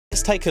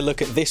Let's take a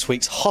look at this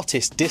week's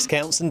hottest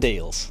discounts and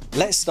deals.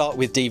 Let's start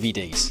with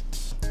DVDs.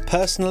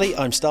 Personally,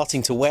 I'm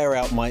starting to wear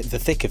out my The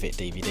Thick of It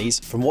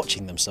DVDs from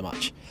watching them so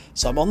much,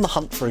 so I'm on the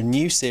hunt for a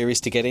new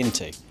series to get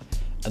into.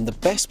 And the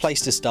best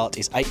place to start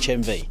is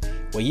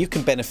HMV, where you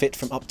can benefit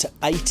from up to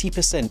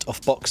 80%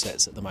 off box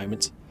sets at the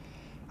moment.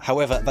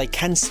 However, they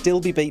can still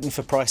be beaten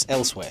for price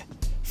elsewhere.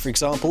 For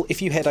example,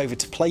 if you head over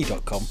to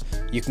play.com,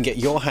 you can get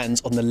your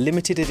hands on the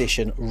limited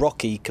edition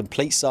Rocky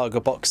Complete Saga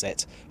box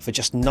set for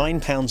just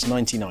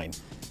 £9.99,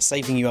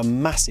 saving you a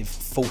massive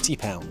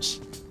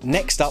 £40.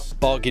 Next up,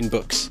 bargain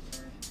books.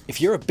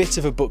 If you're a bit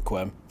of a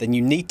bookworm, then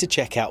you need to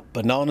check out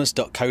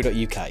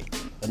bananas.co.uk,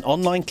 an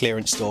online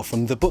clearance store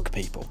from the book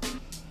people.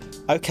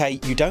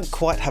 Okay, you don't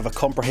quite have a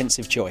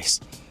comprehensive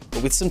choice,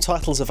 but with some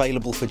titles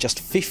available for just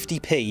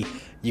 50p,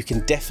 you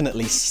can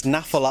definitely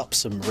snaffle up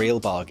some real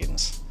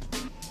bargains.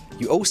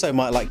 You also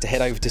might like to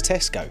head over to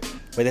Tesco,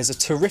 where there's a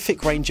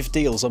terrific range of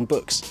deals on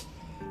books.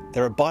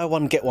 There are buy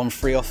one get one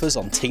free offers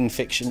on teen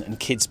fiction and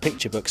kids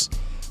picture books,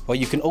 while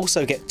you can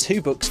also get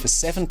 2 books for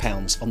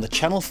 £7 on the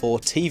Channel 4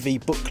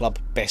 TV Book Club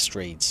Best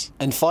Reads.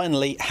 And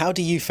finally, how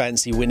do you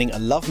fancy winning a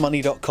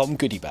lovemoney.com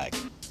goodie bag?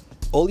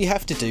 All you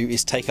have to do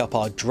is take up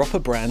our Drop a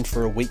Brand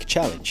for a Week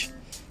challenge.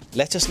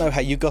 Let us know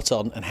how you got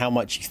on and how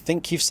much you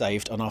think you've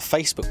saved on our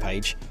Facebook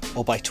page,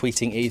 or by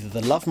tweeting either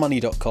the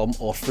lovemoney.com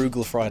or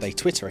Frugal Friday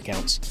Twitter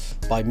accounts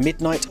by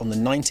midnight on the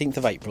 19th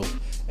of April,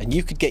 and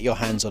you could get your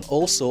hands on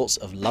all sorts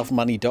of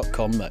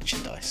lovemoney.com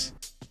merchandise.